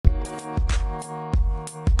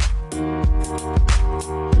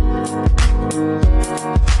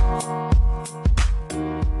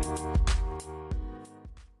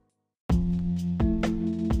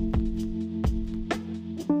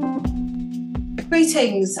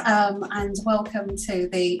Greetings and welcome to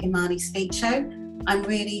the Imani Speak Show. I'm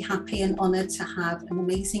really happy and honoured to have an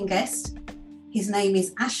amazing guest. His name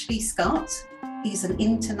is Ashley Scott. He's an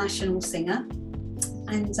international singer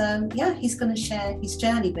and he's going to share his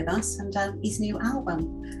journey with us and his new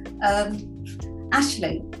album.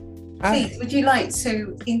 Ashley, please, would you like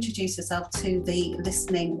to introduce yourself to the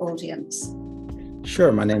listening audience?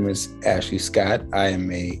 Sure. My name is Ashley Scott. I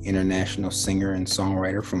am an international singer and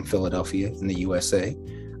songwriter from Philadelphia in the USA.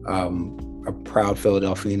 A proud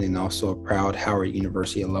Philadelphian and also a proud Howard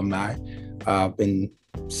University alumni. I've been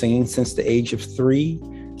singing since the age of 3.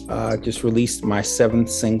 Just released my 7th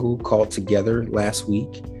single called Together last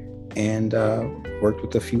week, and worked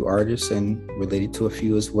with a few artists and related to a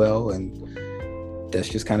few as well. And that's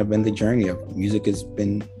just kind of been the journey of music. Has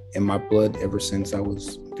been in my blood ever since I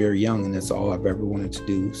was very young, and that's all I've ever wanted to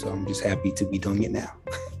do. So I'm just happy to be doing it now.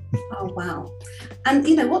 Oh, wow. And,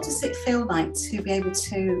 what does it feel like to be able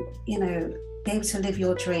to, live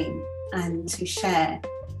your dream and to share,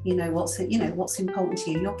 what's important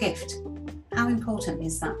to you, your gift? How important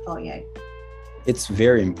is that for you? It's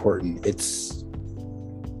very important. It's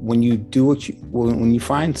when you do when you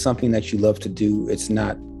find something that you love to do, it's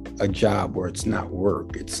not a job or it's not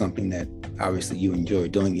work. It's something that obviously you enjoy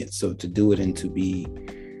doing it. So to do it and to be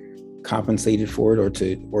compensated for it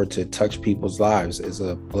or to touch people's lives is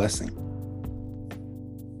a blessing.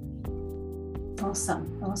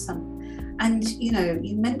 Awesome. And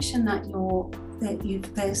you mentioned that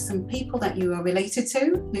there's some people that you are related to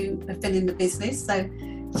who have been in the business. So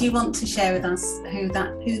do you want to share with us who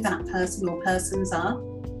that person or persons are?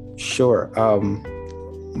 Sure.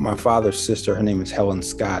 My father's sister, her name is Helen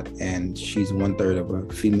Scott, and she's 1/3 of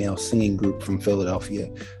a female singing group from Philadelphia.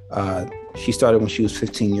 She started when she was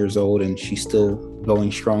 15 years old, and she's still going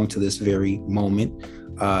strong to this very moment.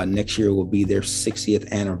 Next year will be their 60th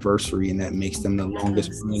anniversary, and that makes them the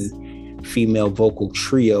longest running female vocal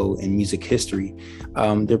trio in music history.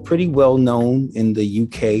 They're pretty well known in the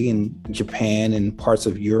UK and Japan and parts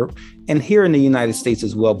of Europe, and here in the United States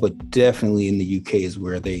as well, but definitely in the UK is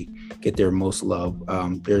where they get their most love.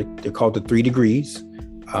 They're called the 3 Degrees.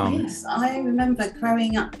 Yes, I remember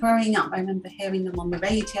growing up. I remember hearing them on the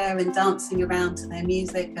radio and dancing around to their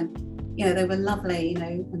music, and they were lovely.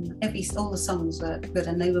 And all the songs were good,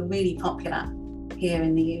 and they were really popular here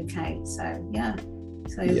in the UK.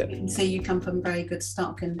 So you can see you come from very good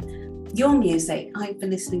stock. And your music, I've been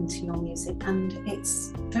listening to your music, and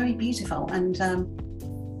it's very beautiful. And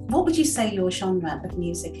what would you say your genre of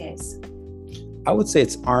music is? I would say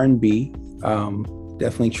it's R&B,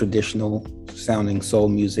 definitely traditional sounding soul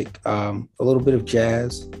music, a little bit of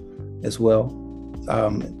jazz as well.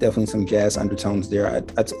 Definitely some jazz undertones there.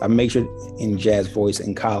 I majored in jazz voice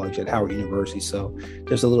in college at Howard University, so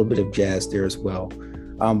there's a little bit of jazz there as well.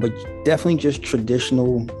 But definitely just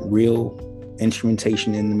traditional, real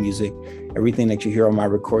instrumentation in the music. Everything that you hear on my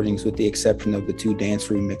recordings, with the exception of the 2 dance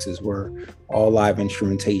remixes, were all live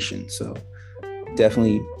instrumentation. So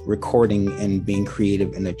definitely recording and being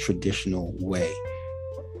creative in a traditional way,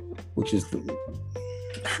 which is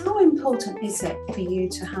How important is it for you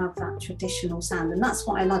to have that traditional sound? And that's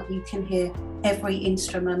what I love. You can hear every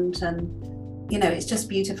instrument, and it's just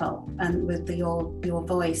beautiful. And with your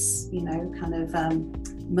voice, kind of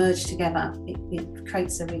merged together, it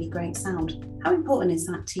creates a really great sound. How important is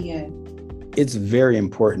that to you? It's very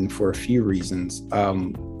important for a few reasons.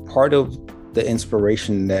 Part of the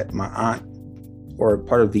inspiration that my aunt, or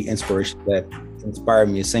part of the inspiration that inspired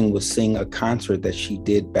me to sing, was seeing a concert that she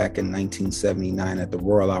did back in 1979 at the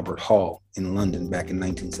Royal Albert Hall in London back in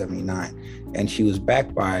 1979. And she was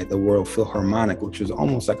backed by the Royal Philharmonic, which was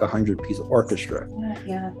almost like a 100-piece orchestra.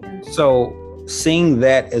 Yeah. So seeing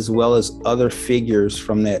that, as well as other figures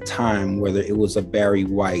from that time, whether it was a Barry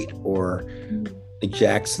White or the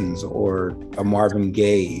Jacksons or a Marvin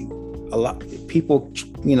Gaye, a lot of people,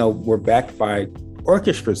 were backed by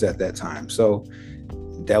orchestras at that time. So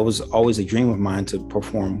that was always a dream of mine, to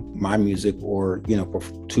perform my music or,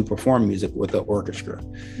 to perform music with an orchestra.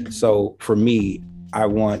 Mm-hmm. So for me, I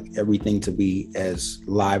want everything to be as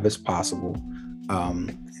live as possible,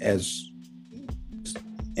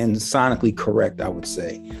 and sonically correct, I would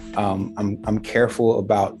say. I'm careful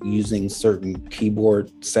about using certain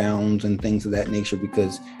keyboard sounds and things of that nature,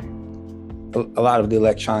 because a lot of the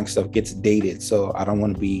electronic stuff gets dated. So I don't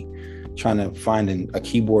want to be trying to find a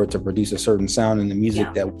keyboard to produce a certain sound in the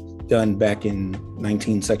music that was done back in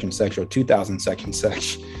 19 such and such or 2000 such and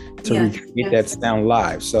such to recreate that sound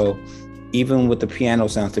live. So even with the piano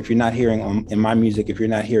sounds, if you're not hearing in my music, if you're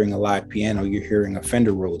not hearing a live piano, you're hearing a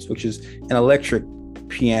Fender Rhodes, which is an electric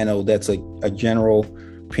piano that's a general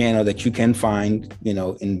piano that you can find,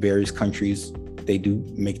 in various countries they do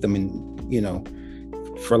make them in, you know,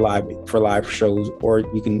 for live shows, or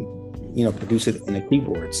you can, you know, produce it in a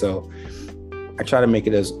keyboard. So I try to make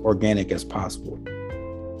it as organic as possible.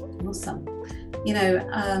 Awesome. You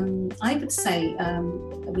know, I would say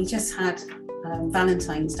we just had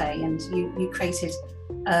Valentine's Day, and you created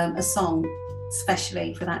a song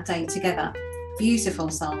especially for that day together. Beautiful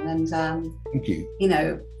song. And thank you. You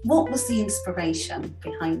know, what was the inspiration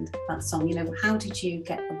behind that song? You know, how did you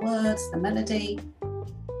get the words, the melody?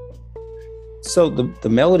 So the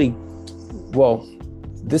melody, well,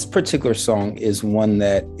 this particular song is one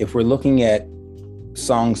that, if we're looking at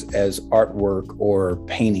songs as artwork or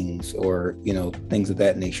paintings or, you know, things of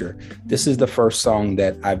that nature, this is the first song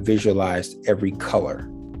that I visualized every color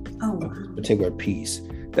of this particular piece.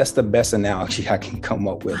 That's the best analogy I can come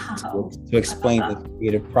up with to explain the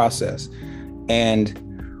creative process. And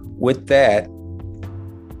with that,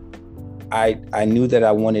 I knew that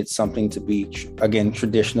I wanted something to be, again,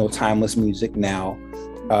 traditional, timeless music now.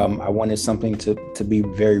 I wanted something to be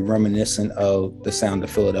very reminiscent of the sound of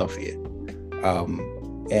Philadelphia.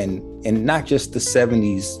 And not just the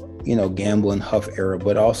 70s, you know, Gamble and Huff era,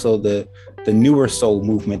 but also the newer soul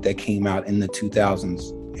movement that came out in the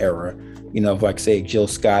 2000s era. You know, like say Jill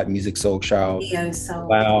Scott, Music Soul Child. Neo soul.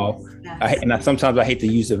 Wow. Yes. Sometimes I hate to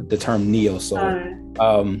use the term neo soul,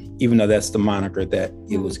 even though that's the moniker that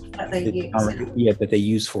it was that they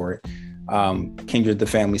used for it. Kindred, the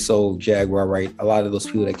Family Soul, Jaguar, right? A lot of those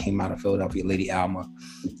people that came out of Philadelphia, Lady Alma.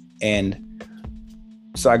 And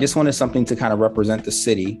so I just wanted something to kind of represent the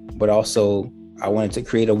city, but also I wanted to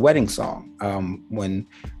create a wedding song. When,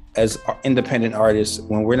 as independent artists,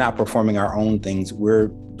 when we're not performing our own things, we're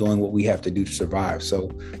doing what we have to do to survive. So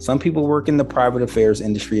some people work in the private affairs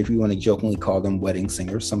industry, if you want to jokingly call them wedding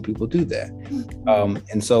singers. Some people do that.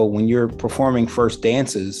 And so when you're performing first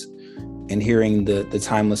dances and hearing the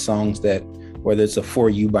timeless songs that, whether it's a For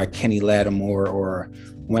You by Kenny Lattimore, or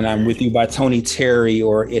When I'm With You by Tony Terry,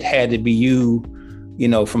 or It Had to Be You, you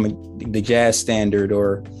know, from the jazz standard,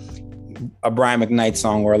 or a Brian McKnight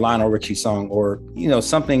song, or a Lionel Richie song, or, you know,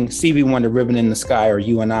 something Stevie Wonder, Ribbon in the Sky, or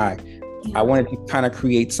You and I wanted to kind of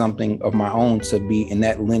create something of my own to be in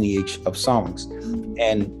that lineage of songs.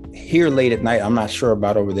 And here late at night, I'm not sure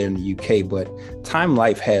about over there in the UK, but Time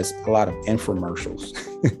Life has a lot of infomercials.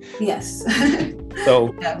 Yes.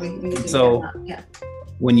 So, yeah.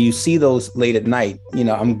 When you see those late at night, you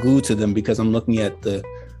know, I'm glued to them because I'm looking at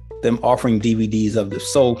them offering DVDs of the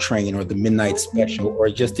Soul Train or the Midnight Special, or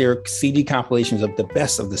just their CD compilations of the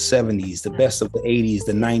best of the 70s, the best of the 80s,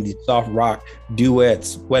 the 90s, soft rock,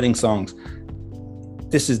 duets, wedding songs.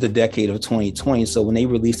 This is the decade of 2020. So when they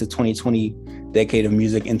release the 2020 decade of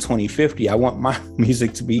music in 2050, I want my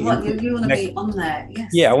music to be you want to be on there.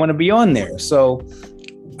 Yes. Yeah, I want to be on there. So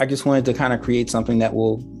I just wanted to kind of create something that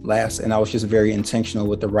will last. And I was just very intentional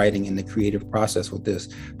with the writing and the creative process with this.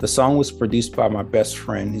 The song was produced by my best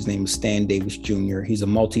friend. His name is Stan Davis Jr. He's a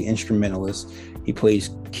multi-instrumentalist. He plays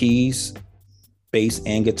keys, bass,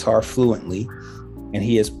 and guitar fluently. And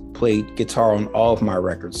he has played guitar on all of my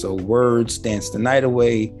records. So Words, Dance the Night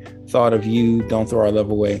Away, Thought of You, Don't Throw Our Love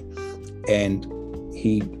Away. And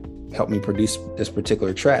he helped me produce this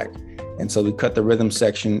particular track. And so we cut the rhythm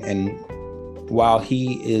section, and while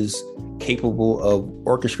he is capable of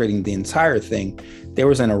orchestrating the entire thing, there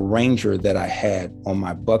was an arranger that I had on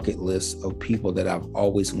my bucket list of people that I've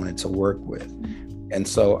always wanted to work with. And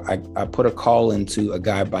so I put a call into a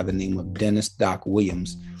guy by the name of Dennis Doc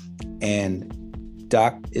Williams. And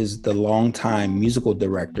Doc is the longtime musical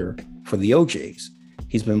director for the OJs.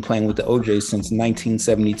 He's been playing with the OJs since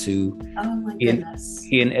 1972. Oh my goodness.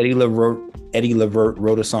 He and Eddie Levert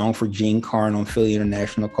wrote a song for Gene Carn on Philly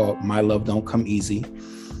International called My Love Don't Come Easy.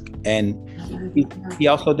 And he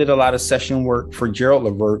also did a lot of session work for Gerald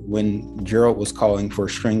Levert when Gerald was calling for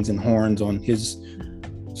strings and horns on his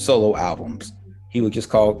solo albums. He would just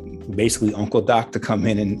call basically Uncle Doc to come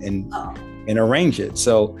in and arrange it.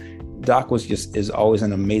 So Doc is always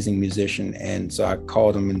an amazing musician. And so I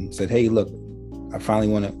called him and said, hey, look,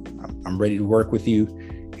 I'm ready to work with you.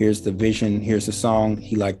 Here's the vision, here's the song.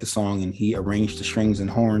 He liked the song and he arranged the strings and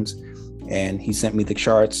horns, and he sent me the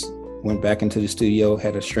charts, went back into the studio,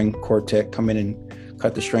 had a string quartet come in and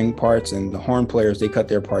cut the string parts, and the horn players, they cut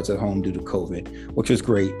their parts at home due to COVID, which was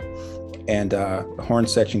great. And the horn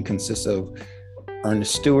section consists of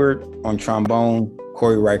Ernest Stewart on trombone,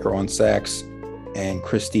 Corey Riker on sax, and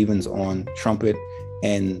Chris Stevens on trumpet.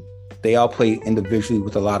 And they all play individually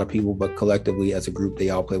with a lot of people, but collectively as a group, they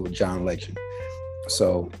all play with John Legend.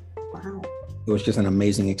 So wow. it was just an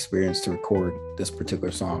amazing experience to record this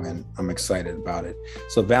particular song, and I'm excited about it.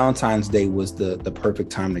 So Valentine's Day was the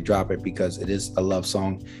perfect time to drop it because it is a love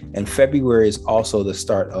song. And February is also the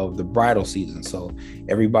start of the bridal season. So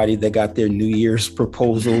everybody that got their New Year's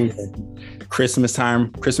proposals,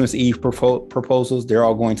 Christmas Eve proposals, they're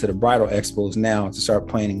all going to the bridal expos now to start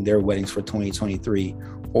planning their weddings for 2023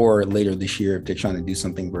 or later this year if they're trying to do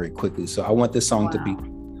something very quickly. So I want this song to be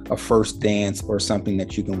a first dance or something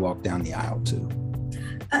that you can walk down the aisle to.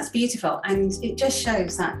 That's beautiful. And it just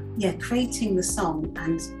shows that, creating the song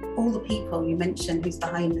and all the people you mentioned who's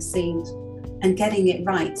behind the scenes and getting it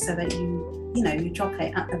right so that you drop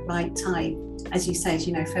it at the right time. As you say,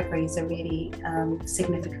 February is a really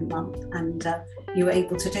significant month, and you were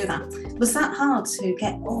able to do that. Was that hard to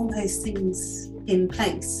get all those things in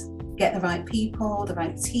place, get the right people, the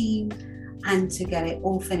right team, and to get it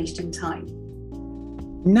all finished in time?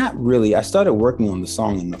 Not really. I started working on the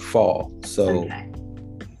song in the fall. So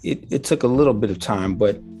it took a little bit of time,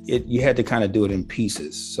 but you had to kind of do it in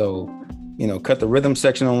pieces. So, cut the rhythm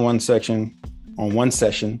section on one session,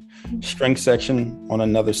 string section on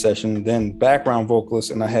another session, then background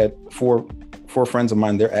vocalists. And I had four friends of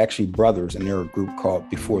mine. They're actually brothers, and they're a group called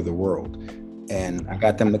Before the World. And I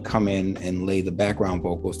got them to come in and lay the background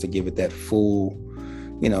vocals to give it that full,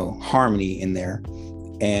 harmony in there.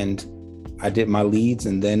 And I did my leads,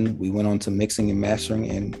 and then we went on to mixing and mastering,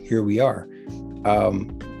 and here we are.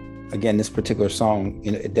 Again, this particular song,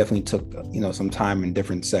 it definitely took, some time in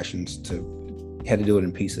different sessions had to do it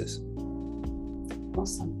in pieces.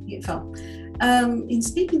 Awesome, beautiful. In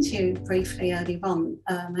speaking to you briefly earlier on,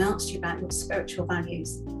 I asked you about your spiritual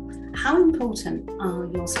values. How important are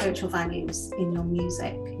your spiritual values in your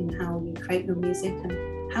music, in how you create your music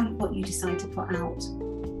and what you decide to put out?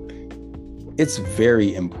 It's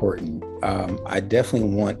very important. I definitely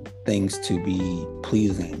want things to be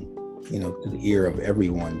pleasing, to the ear of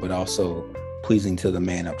everyone, but also pleasing to the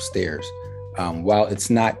man upstairs. While it's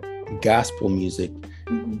not gospel music,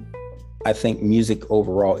 I think music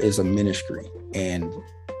overall is a ministry, and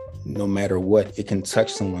no matter what, it can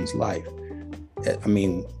touch someone's life. I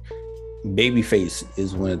mean, Babyface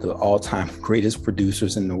is one of the all-time greatest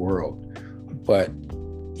producers in the world, but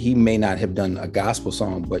he may not have done a gospel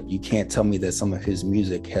song, but you can't tell me that some of his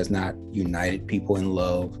music has not united people in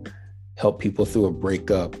love, helped people through a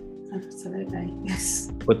breakup. Absolutely,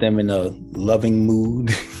 yes. Put them in a loving mood,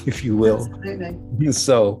 if you will. Absolutely.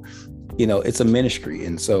 So, it's a ministry.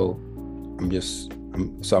 And so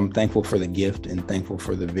I'm thankful for the gift and thankful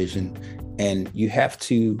for the vision. And you have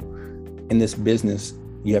to, in this business,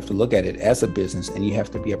 you have to look at it as a business, and you have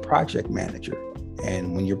to be a project manager.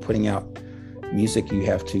 And when you're putting out music, you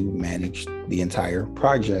have to manage the entire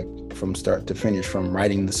project from start to finish, from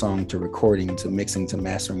writing the song to recording to mixing to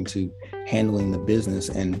mastering to handling the business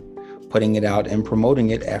and putting it out and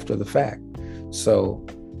promoting it after the fact. So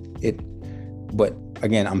but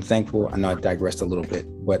again, I'm thankful. I know I digressed a little bit,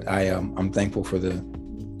 but I'm thankful for the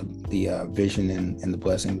vision and the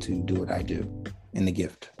blessing to do what I do and the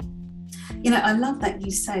gift. I love that you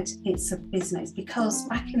said it's a business, because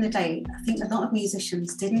back in the day, I think a lot of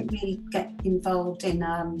musicians didn't really get involved in,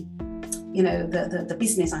 the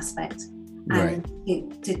business aspect. And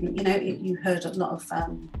it didn't, you heard a lot of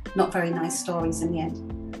not very nice stories in the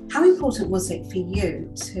end. How important was it for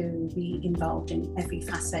you to be involved in every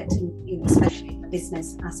facet, especially the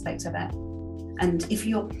business aspect of it? And if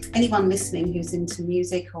anyone listening who's into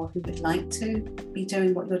music or who would like to be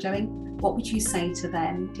doing what you're doing, what would you say to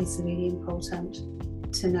them is really important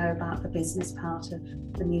to know about the business part of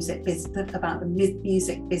the music business, about the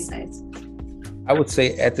music business? I would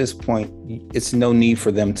say at this point, it's no need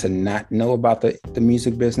for them to not know about the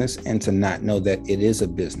music business and to not know that it is a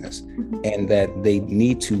business, and that they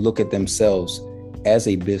need to look at themselves as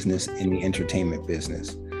a business in the entertainment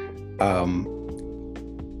business.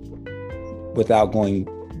 Without going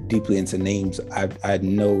deeply into names, I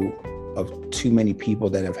know of too many people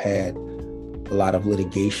that have had a lot of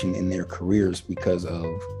litigation in their careers because of,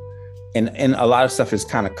 and a lot of stuff has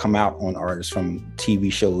kind of come out on artists from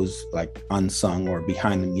TV shows like Unsung or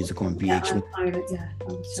Behind the Music on VH1.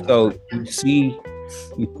 So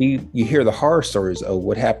you hear the horror stories of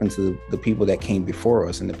what happened to the people that came before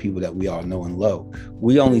us and the people that we all know and love.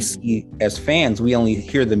 We only see, as fans, we only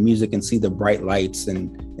hear the music and see the bright lights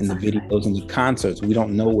and the videos and the concerts. We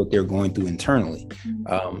don't know what they're going through internally.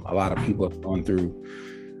 A lot of people have gone through,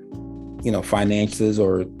 finances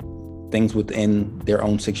or things within their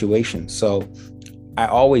own situation. So I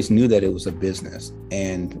always knew that it was a business.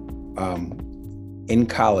 And in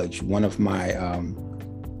college, one of my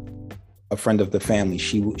a friend of the family,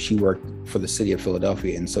 she worked for the city of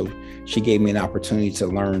Philadelphia. And so she gave me an opportunity to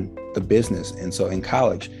learn the business. And so in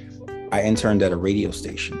college, I interned at a radio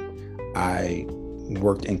station. I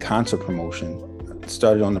worked in concert promotion,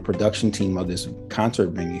 started on the production team of this concert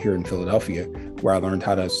venue here in Philadelphia, where I learned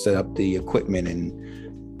how to set up the equipment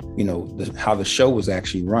and, you know, how the show was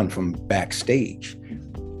actually run from backstage.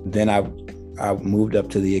 Then I moved up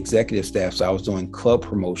to the executive staff. So I was doing club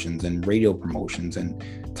promotions and radio promotions and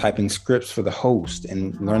typing scripts for the host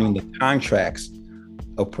and learning the contracts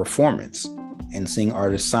of performance and seeing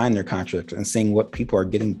artists sign their contracts and seeing what people are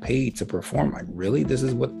getting paid to perform. Like, really? This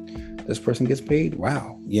is what this person gets paid?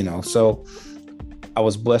 Wow. You know, so I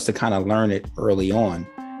was blessed to kind of learn it early on.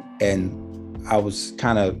 And I was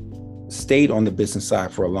kind of stayed on the business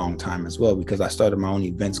side for a long time as well, because I started my own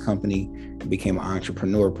events company, became an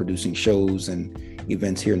entrepreneur producing shows and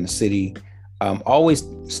events here in the city. Always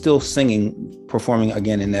still singing, performing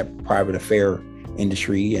again in that private affair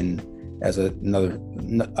industry and as another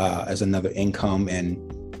income, and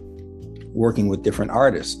working with different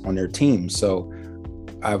artists on their teams. So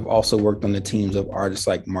I've also worked on the teams of artists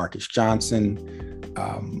like Marcus Johnson,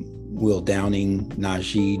 Will Downing,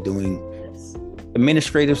 Najee, doing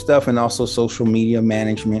administrative stuff and also social media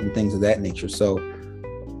management and things of that nature. So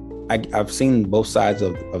I've seen both sides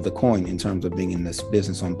of the coin in terms of being in this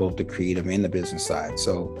business on both the creative and the business side.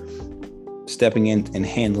 So stepping in and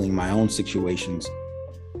handling my own situations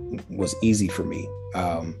was easy for me.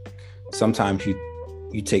 Sometimes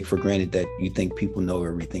you take for granted that you think people know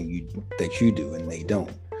everything that you do, and they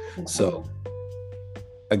don't. So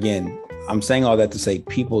again, I'm saying all that to say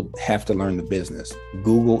people have to learn the business.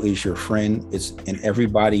 Google is your friend. And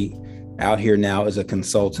everybody out here now is a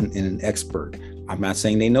consultant and an expert. I'm not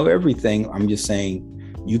saying they know everything. I'm just saying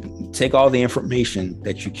you take all the information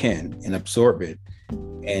that you can and absorb it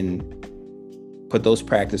and put those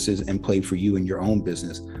practices in play for you in your own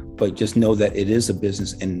business. But just know that it is a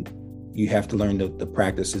business, and you have to learn the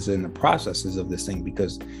practices and the processes of this thing,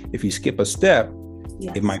 because if you skip a step,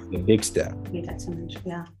 yes, it might be a big step.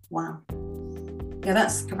 Yeah. Wow. Yeah,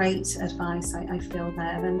 that's great advice, I feel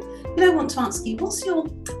there. And I want to ask you, what's your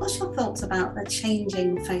thoughts about the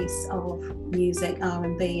changing face of music,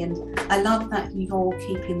 R&B? And I love that you're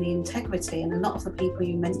keeping the integrity, and a lot of the people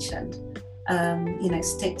you mentioned,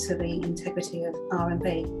 stick to the integrity of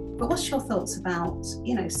R&B. But what's your thoughts about,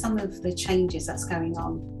 some of the changes that's going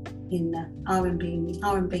on in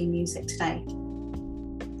R&B music today?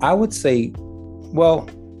 I would say, well,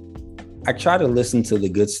 I try to listen to the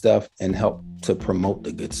good stuff and help to promote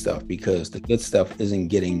the good stuff, because the good stuff isn't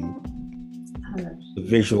getting the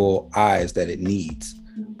visual eyes that it needs.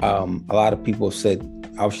 A lot of people have said,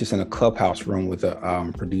 I was just in a Clubhouse room with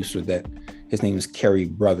a producer that his name is Kerry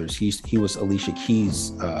Brothers. He was Alicia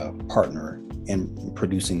Keys' partner in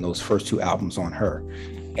producing those first two albums on her.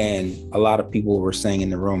 And a lot of people were saying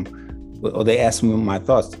in the room, well, they asked me my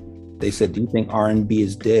thoughts. They said, do you think R&B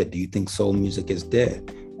is dead? Do you think soul music is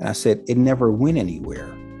dead? And I said, it never went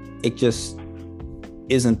anywhere. It just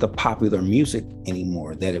isn't the popular music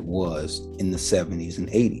anymore that it was in the 70s and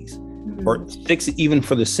 80s, or 60s, even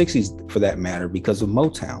for the 60s for that matter, because of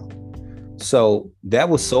Motown. So that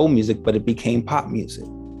was soul music, but it became pop music.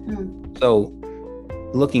 So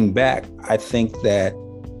looking back, I think that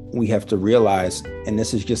we have to realize, and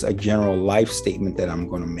this is just a general life statement that I'm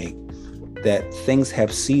going to make, that things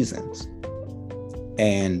have seasons,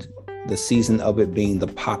 and the season of it being the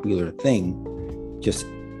popular thing,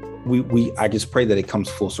 I just pray that it comes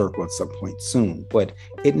full circle at some point soon. But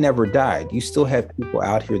it never died. You still have people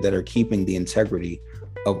out here that are keeping the integrity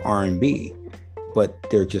of R&B, but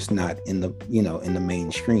they're just not in the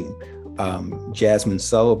mainstream. Jasmine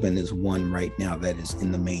Sullivan is one right now that is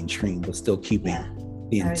in the mainstream, but still keeping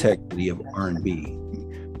the integrity of R&B.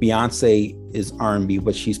 Beyonce is R&B,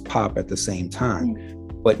 but she's pop at the same time.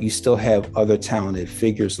 But you still have other talented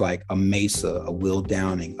figures like a Mesa, a Will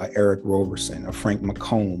Downing, a Eric Roberson, a Frank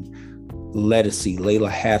McComb, Ledisi, Layla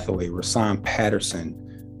Hathaway, Rasan Patterson,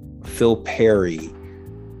 Phil Perry,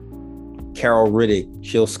 Carol Riddick,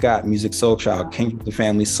 Jill Scott, Music Soul Child, Kendrick the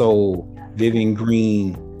Family Soul, Vivian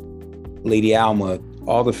Green, Lady Alma,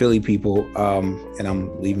 all the Philly people, and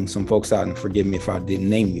I'm leaving some folks out, and forgive me if I didn't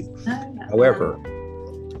name you. However,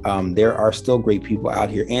 there are still great people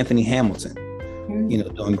out here. Anthony Hamilton,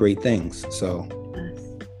 doing great things. So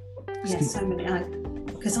yes, so many.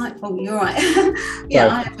 You're right.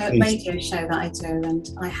 I have a radio show that I do, and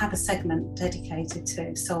I have a segment dedicated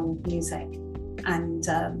to soul music. And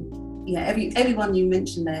everyone you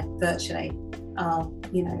mentioned there virtually are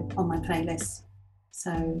on my playlist.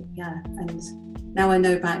 So and now I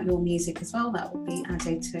know about your music as well. That will be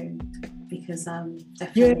added to because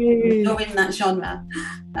definitely you're in that genre.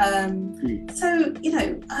 So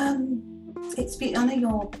I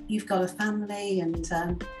know you've got a family, and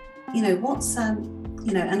what's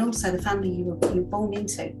and also the family you were born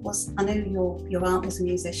into was, I know your aunt was a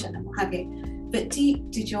musician and what have you, but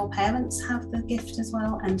did your parents have the gift as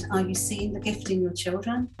well, and are you seeing the gift in your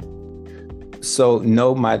children? So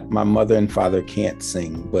no, my mother and father can't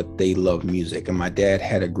sing, but they love music. And my dad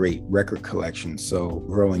had a great record collection. So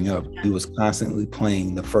growing up, he was constantly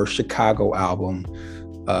playing the first Chicago album,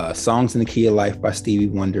 Songs in the Key of Life by Stevie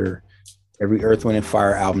Wonder, every Earth, Wind and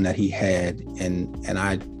Fire album that he had. And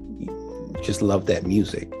I just loved that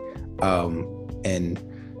music. And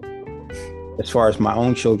as far as my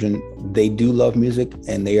own children, they do love music,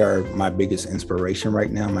 and they are my biggest inspiration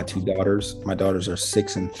right now. My two daughters, are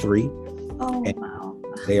 6 and 3. Oh, wow.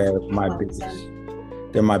 They are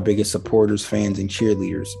they're my biggest supporters, fans, and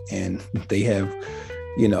cheerleaders. And they have,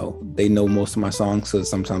 they know most of my songs. So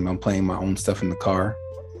sometimes I'm playing my own stuff in the car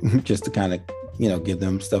just to kind of, give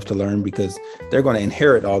them stuff to learn, because they're going to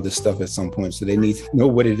inherit all this stuff at some point. So they need to know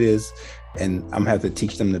what it is. And I'm going to have to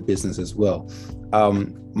teach them the business as well.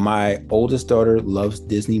 My oldest daughter loves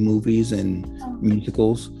Disney movies and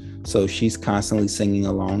musicals. So she's constantly singing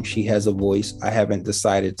along. She has a voice. I haven't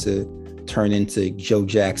decided to turn into Joe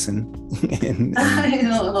Jackson and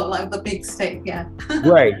like the big stick, yeah.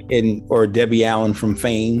 Right, or Debbie Allen from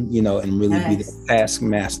Fame, and really be the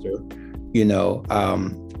taskmaster,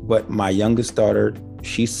 but my youngest daughter,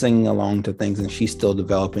 she's singing along to things, and she's still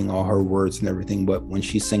developing all her words and everything, but when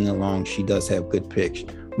she's singing along, she does have good pitch.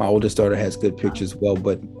 My oldest daughter has good pitch as well,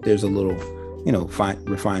 but there's a little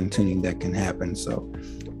refined tuning that can happen. So,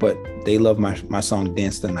 but they love my song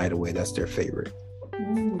Dance the Night Away. That's their favorite.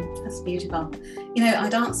 That's beautiful.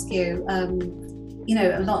 I'd ask you,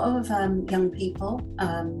 a lot of young people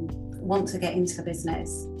want to get into the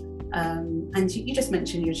business, and you just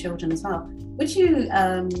mentioned your children as well. Would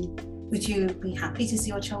you be happy to see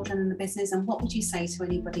your children in the business, and what would you say to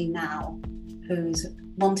anybody now who's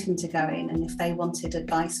wanting to go in, and if they wanted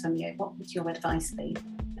advice from you, what would your advice be?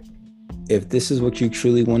 If this is what you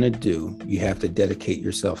truly want to do, you have to dedicate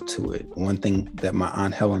yourself to it. One thing that my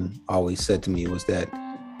Aunt Helen always said to me was that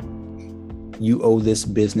you owe this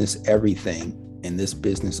business everything, and this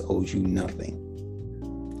business owes you nothing.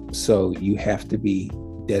 So you have to be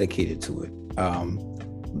dedicated to it.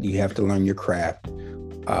 You have to learn your craft.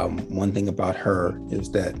 One thing about her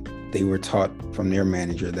is that they were taught from their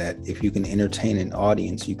manager that if you can entertain an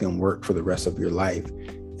audience, you can work for the rest of your life.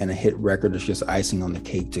 And a hit record is just icing on the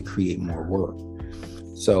cake to create more work.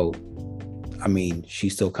 So,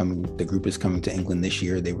 she's still coming. The group is coming to England this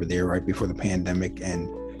year. They were there right before the pandemic, and,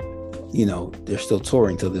 they're still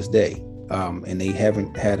touring to this day. And they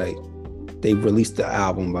haven't had they released the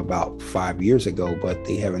album about 5 years ago, but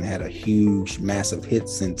they haven't had a huge, massive hit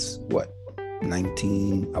since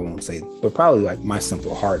 19, I won't say, but probably like My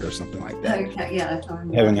Simple Heart or something like that. Okay, yeah.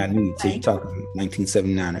 Haven't got new. So you're talking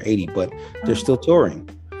 1979 or 80, but they're still touring.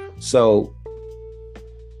 So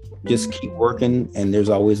just keep working, and there's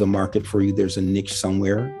always a market for you. There's a niche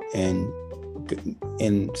somewhere, and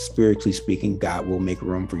spiritually speaking, God will make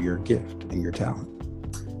room for your gift and your talent.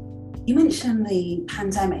 You mentioned the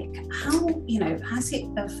pandemic. How has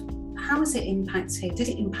it impacted? Did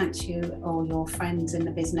it impact you or your friends in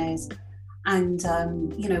the business? And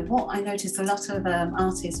what I noticed, a lot of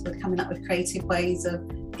artists were coming up with creative ways of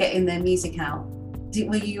getting their music out. Did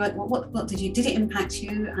it impact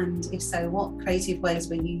you? And if so, what creative ways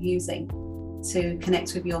were you using to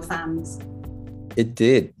connect with your fans? It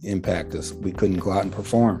did impact us. We couldn't go out and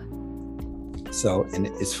perform. So, and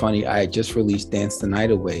it's funny, I just released Dance the Night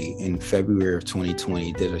Away in February of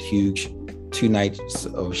 2020, did a huge 2 nights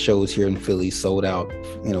of shows here in Philly, sold out,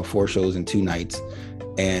 4 shows in 2 nights.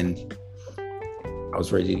 And I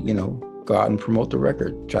was ready to, go out and promote the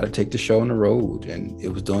record, try to take the show on the road. And it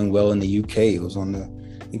was doing well in the UK.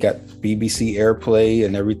 It got BBC airplay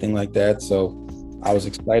and everything like that. So I was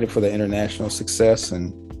excited for the international success,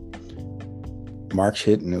 and March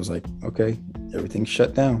hit, and it was like, okay, everything's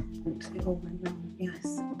shut down.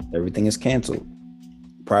 Yes. Everything is canceled.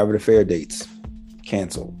 Private affair dates,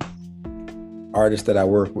 canceled. Artists that I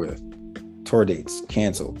work with, tour dates,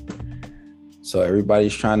 canceled. So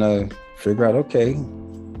everybody's trying to figure out, okay,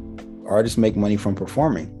 artists make money from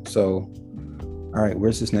performing. So, all right,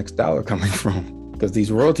 where's this next dollar coming from? Because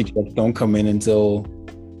these royalty checks don't come in until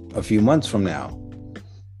a few months from now.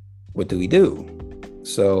 What do we do?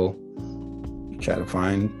 So you try to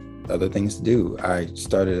find other things to do. I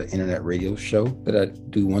started an internet radio show that I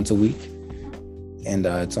do once a week, and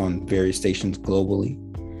it's on various stations globally.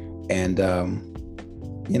 And,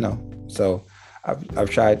 so I've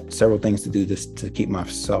tried several things to do this to keep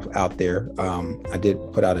myself out there. I did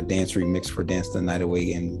put out a dance remix for Dance the Night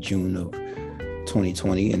Away in June of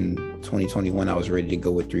 2020. In 2021, I was ready to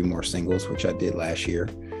go with 3 more singles, which I did last year.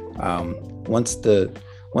 Once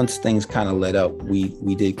things kind of let up, we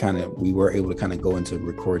were able to kind of go into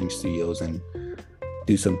recording studios and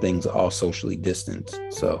do some things all socially distanced.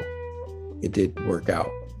 So it did work out.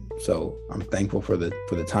 So I'm thankful for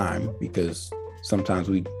the time, because sometimes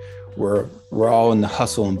we're all in the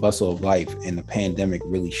hustle and bustle of life, and the pandemic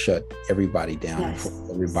really shut everybody down. Yes.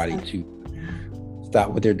 For everybody to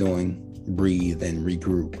stop what they're doing, breathe, and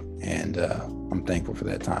regroup. And I'm thankful for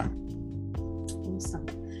that time. Awesome.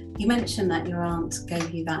 You mentioned that your aunt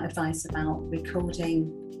gave you that advice about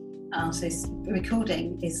recording. Artists,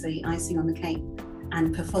 recording is the icing on the cake,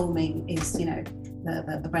 and performing is,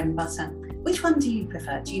 the bread and butter. Which one do you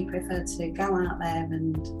prefer? Do you prefer to go out there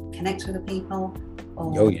and connect with the people?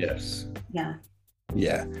 Or... Oh yes. Yeah.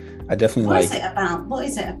 Yeah, I definitely What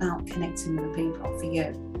is it about connecting with the people for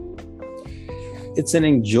you? It's an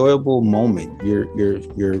enjoyable moment.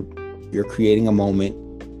 You're creating a moment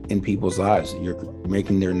in people's lives. You're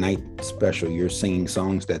making their night special. You're singing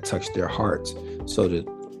songs that touch their hearts.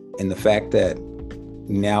 And the fact that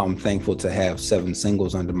now I'm thankful to have 7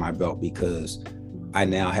 singles under my belt, because I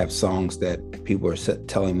now have songs that people are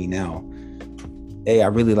telling me now, hey, I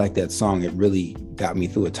really like that song. It really got me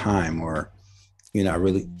through a time. Or,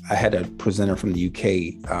 I had a presenter from the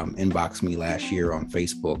UK inbox me last year on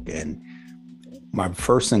Facebook, and my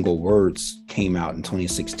first single, Words, came out in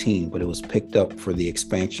 2016, but it was picked up for the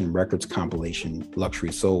Expansion Records compilation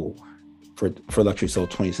Luxury Soul for Luxury Soul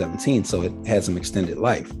 2017. So it had some extended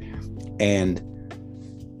life. And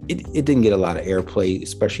it didn't get a lot of airplay,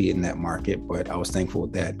 especially in that market, but I was thankful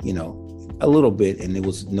that, a little bit, and it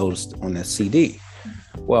was noticed on that CD.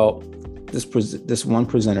 Well, this one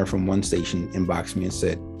presenter from one station inboxed me and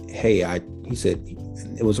said, hey, he said,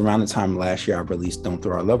 it was around the time last year I released Don't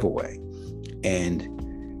Throw Our Love Away. And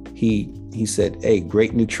he said, hey,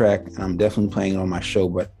 great new track, and I'm definitely playing it on my show,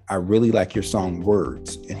 but I really like your song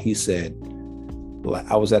Words. And he said, well,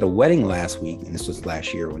 I was at a wedding last week, and this was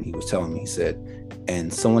last year when he was telling me, he said,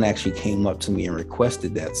 and someone actually came up to me and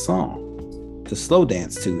requested that song to slow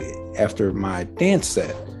dance to it after my dance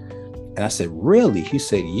set. And I said, really? He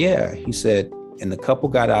said, yeah. He said, and the couple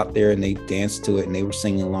got out there and they danced to it and they were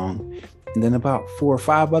singing along. And then about 4 or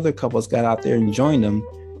 5 other couples got out there and joined them,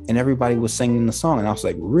 and everybody was singing the song. And I was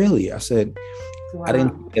like, really? I said, wow. I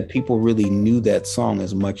didn't think that people really knew that song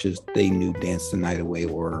as much as they knew Dance the Night Away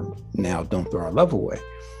or now Don't Throw Our Love Away.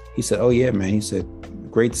 He said, oh yeah, man. He said,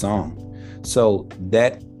 great song. So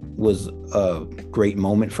that was a great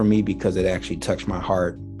moment for me, because it actually touched my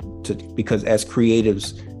heart. Because as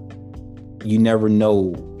creatives, you never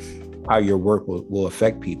know how your work will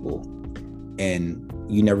affect people, and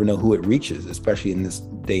you never know who it reaches, especially in this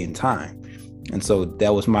day and time. And so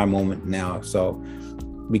that was my moment now. So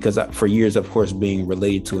because for years, of course, being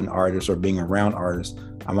related to an artist or being around artists,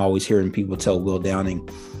 I'm always hearing people tell Will Downing,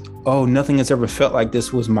 oh, nothing has ever felt like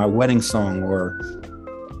this was my wedding song. Or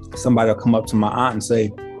somebody will come up to my aunt and say,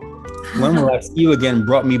 when will I see you again?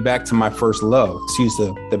 Brought me back to my first love. Excuse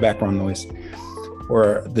the background noise.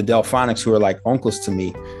 Or the Delphonics, who are like uncles to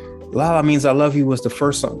me. Lala Means I Love You was the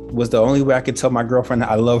first song, was the only way I could tell my girlfriend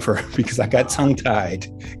I love her, because I got tongue tied,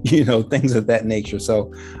 things of that nature.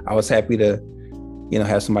 So I was happy to,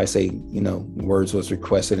 have somebody say, Words was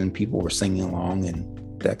requested and people were singing along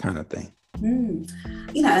and that kind of thing. And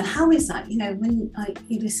how is that, when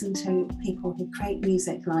you listen to people who create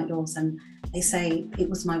music like yours and they say it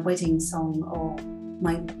was my wedding song, or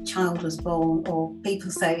my child was born, or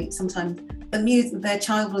people say sometimes their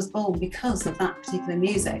child was born because of that particular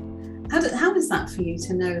music. How is that for you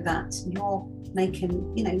to know that you're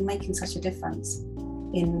making such a difference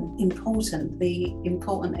in the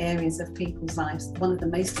important areas of people's lives, one of the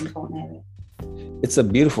most important areas? It's a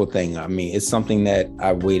beautiful thing. I mean, it's something that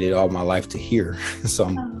I waited all my life to hear. So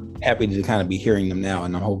I'm happy to kind of be hearing them now.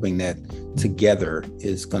 And I'm hoping that Together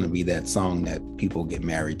is going to be that song that people get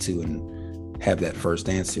married to and have that first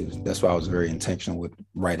dance to. That's why I was very intentional with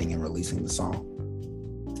writing and releasing the song.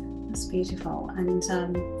 That's beautiful. And,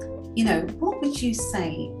 what would you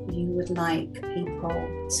say you would like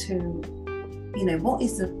people to, what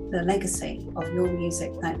is the legacy of your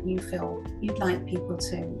music that you feel you'd like people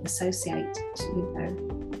to associate to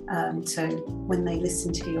when they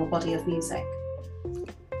listen to your body of music?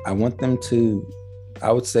 I want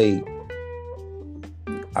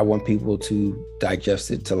people to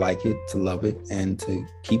digest it, to like it, to love it, and to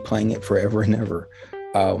keep playing it forever and ever.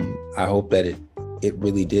 I hope that it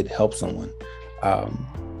really did help someone,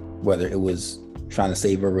 whether it was trying to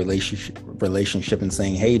save a relationship and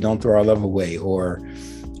saying, hey, don't throw our love away, or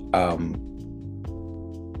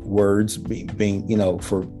words being, you know,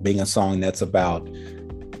 for being a song that's about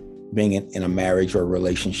being in a marriage or a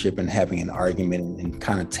relationship and having an argument and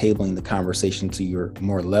kind of tabling the conversation to your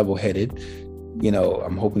more level-headed. You know,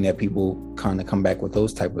 I'm hoping that people kind of come back with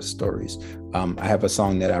those type of stories. I have a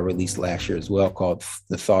song that I released last year as well called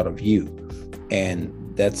The Thought of You. And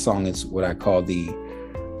that song is what I call the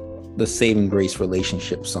saving grace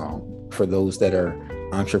relationship song for those that are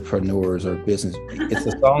entrepreneurs or business.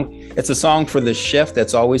 It's a song for the chef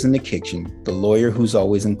that's always in the kitchen, the lawyer who's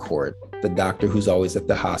always in court, the doctor who's always at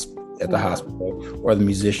the hospital, or the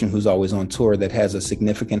musician who's always on tour that has a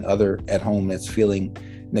significant other at home that's feeling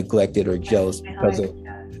neglected or jealous because of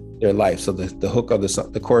their life. So the hook of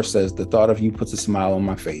the chorus says, the thought of you puts a smile on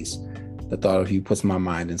my face. The thought of you puts my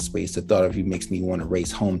mind in space. The thought of you makes me want to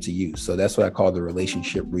race home to you. So that's what I call the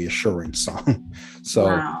relationship reassurance song. So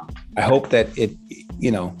wow. I hope that it,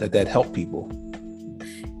 you know, that helped people.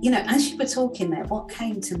 You know, as you were talking there, what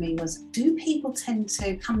came to me was, do people tend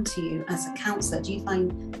to come to you as a counsellor? Do you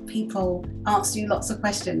find people ask you lots of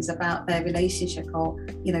questions about their relationship or,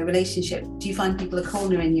 you know, relationship? Do you find people are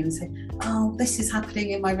cornering you and say, oh, this is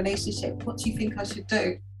happening in my relationship. What do you think I should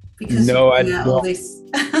do? Because no, I don't. All this.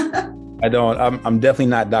 I don't. I'm definitely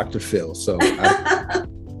not Dr. Phil. So,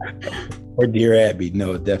 or Dear Abby.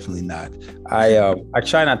 No, definitely not. I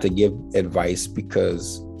try not to give advice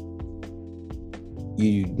because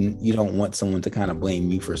you don't want someone to kind of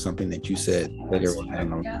blame you for something that you said later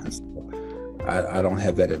on. I don't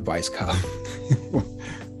have that advice column.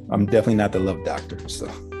 I'm definitely not the love doctor. So.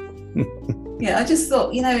 Yeah, I just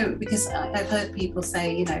thought, you know, because I've heard people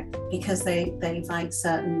say, you know, because they like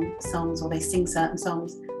certain songs or they sing certain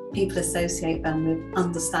songs, people associate them with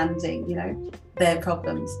understanding, you know, their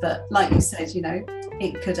problems. But like you said, you know,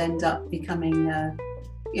 it could end up becoming,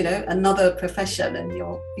 you know, another profession, and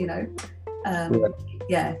you're, you know,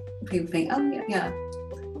 yeah, people think, oh yeah.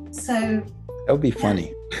 So that would be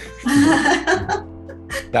funny.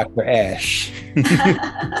 Dr. Ash.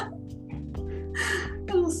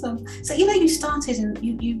 Awesome. So, you know, you started and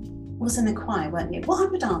you was in a choir, weren't you? What I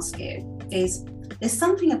would ask you is, there's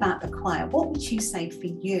something about the choir. What would you say for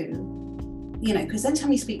you? You know, because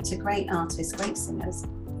anytime you speak to great artists, great singers,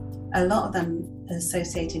 a lot of them are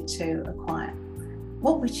associated to a choir.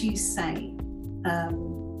 What would you say?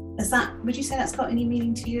 Would you say that's got any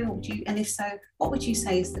meaning to you? Or and if so, what would you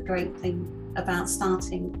say is the great thing about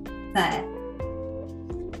starting there?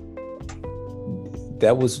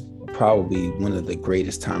 That was probably one of the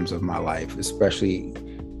greatest times of my life, especially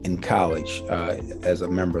in college, as a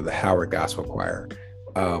member of the Howard Gospel Choir.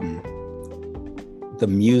 The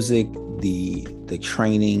music, the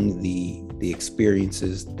training, the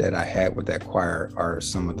experiences that I had with that choir are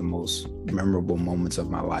some of the most memorable moments of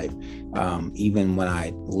my life. Even when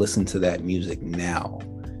I listen to that music now,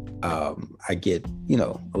 I get, you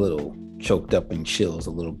know, a little choked up and chills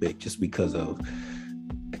a little bit, just because of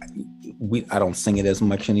I don't sing it as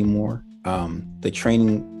much anymore. The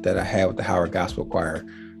training that I had with the Howard Gospel Choir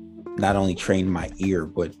not only trained my ear,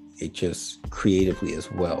 but it just creatively as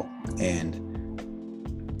well. And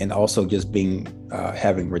also just being,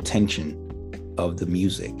 having retention of the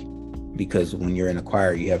music, because when you're in a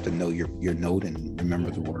choir, you have to know your note and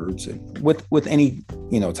remember the words, and with any,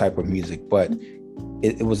 you know, type of music. But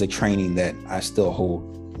it was a training that I still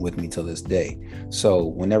hold with me till this day. So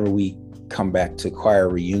whenever we come back to choir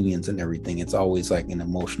reunions and everything, it's always like an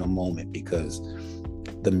emotional moment, because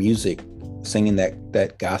the music, singing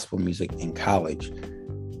that gospel music in college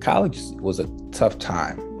was a tough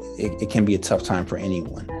time. It can be a tough time for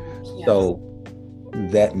anyone. Yes. So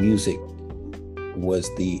that music was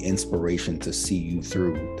the inspiration to see you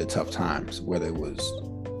through the tough times, whether it was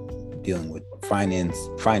dealing with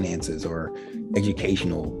finances or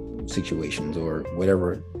educational situations or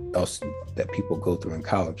whatever else that people go through in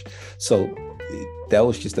college. So that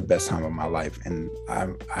was just the best time of my life. And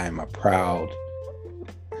I'm a proud,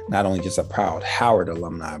 not only just a proud Howard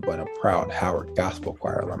alumni, but a proud Howard Gospel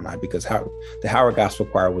Choir alumni, because the Howard Gospel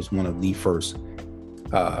Choir was one of the first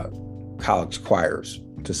college choirs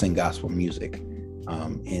to sing gospel music,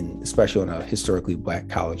 especially in a historically Black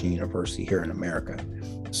college and university here in America.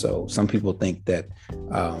 So some people think that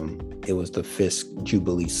it was the Fisk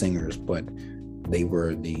Jubilee Singers, but they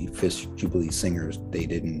were the Fisk Jubilee Singers. They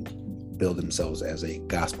didn't build themselves as a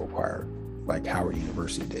gospel choir like Howard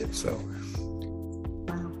University did. So.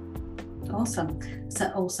 Wow. Awesome. It's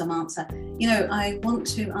an awesome answer. You know, I want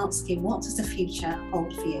to ask you, what does the future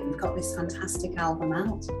hold for you? You've got this fantastic album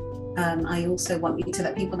out. I also want you to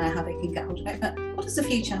let people know how they can get hold of it. But what does the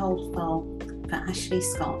future hold for Ashley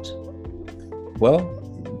Scott? Well,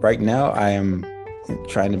 right now I am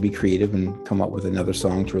trying to be creative and come up with another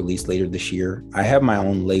song to release later this year. I have my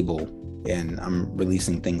own label and I'm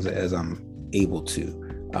releasing things as I'm able to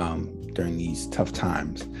during these tough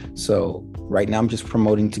times. So right now I'm just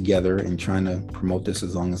promoting together and trying to promote this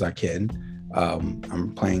as long as I can.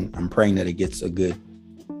 I'm praying that it gets a good,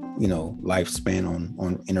 lifespan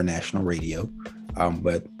on international radio,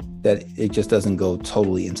 but that it just doesn't go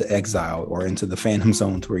totally into exile or into the phantom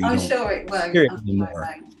zone to where you don't sure it won't. hear it anymore.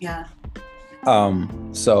 Yeah.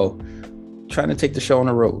 So trying to take the show on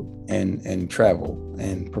the road and travel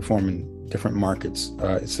and perform in different markets.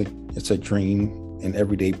 It's a dream and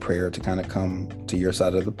everyday prayer to kind of come to your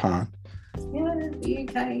side of the pond. Yeah, the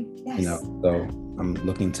UK. Yes. So I'm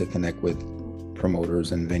looking to connect with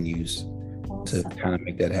promoters and venues to kind of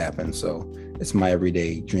make that happen. So it's my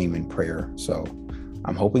everyday dream and prayer. So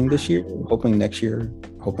I'm hoping this year, hoping next year,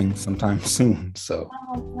 hoping sometime soon. So.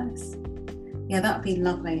 Oh, bless. Yeah, that would be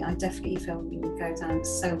lovely. I definitely feel you would go down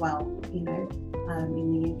so well, in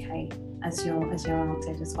the UK as your art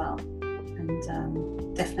did as well. And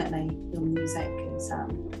definitely your music is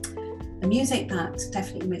the music that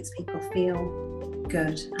definitely makes people feel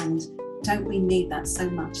good. And don't we need that so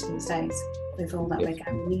much these days with all that we're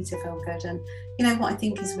going? We need to feel good. And what I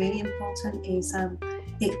think is really important is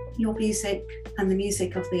your music and the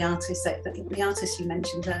music of the artists the artists you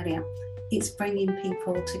mentioned earlier. It's bringing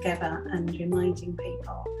people together and reminding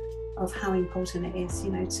people of how important it is,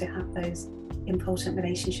 to have those important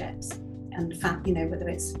relationships and whether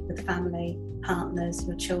it's with family, partners,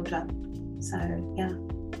 your children. So yeah.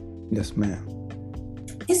 Yes, ma'am.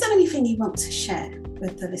 Is there anything you want to share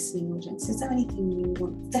with the listening audience? Is there anything you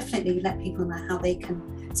want definitely let people know how they can,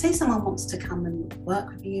 say someone wants to come and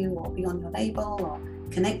work with you or be on your label or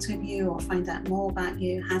connect with you or find out more about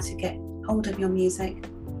you, how to get hold of your music?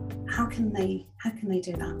 How can they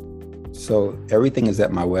do that? So everything is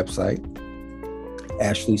at my website,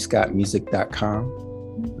 ashleyscottmusic.com.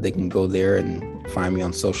 They can go there and find me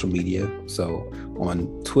on social media. So on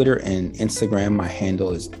Twitter and Instagram, my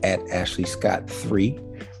handle is @AshleyScott3.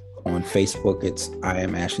 On Facebook, it's I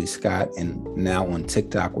am Ashley Scott. And now on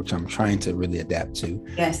TikTok, which I'm trying to really adapt to.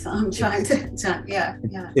 Yes, I'm trying to, yeah.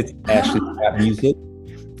 It's Ashley Scott Music.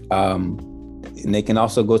 And they can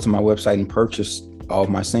also go to my website and purchase all of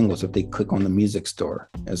my singles if they click on the music store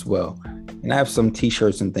as well. And I have some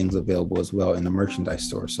t-shirts and things available as well in the merchandise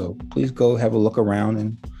store. So please go have a look around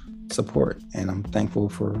and support. And I'm thankful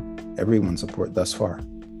for everyone's support thus far.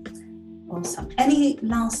 Awesome. Any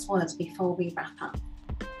last words before we wrap up?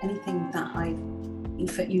 Anything that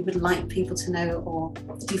you would like people to know, or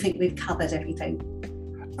do you think we've covered everything?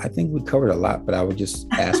 I think we covered a lot, but I would just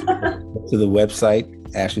ask people to the website,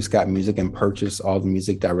 Ashley Scott Music, and purchase all the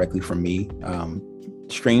music directly from me.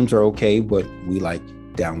 Streams are okay, but we like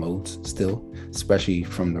downloads still, especially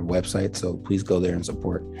from the website. So please go there and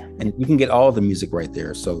support. And you can get all the music right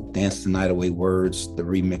there. So Dance the Night Away, Words, the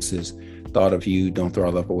remixes, Thought of You, Don't Throw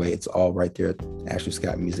Our Love Away. It's all right there at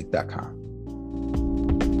ashleyscottmusic.com.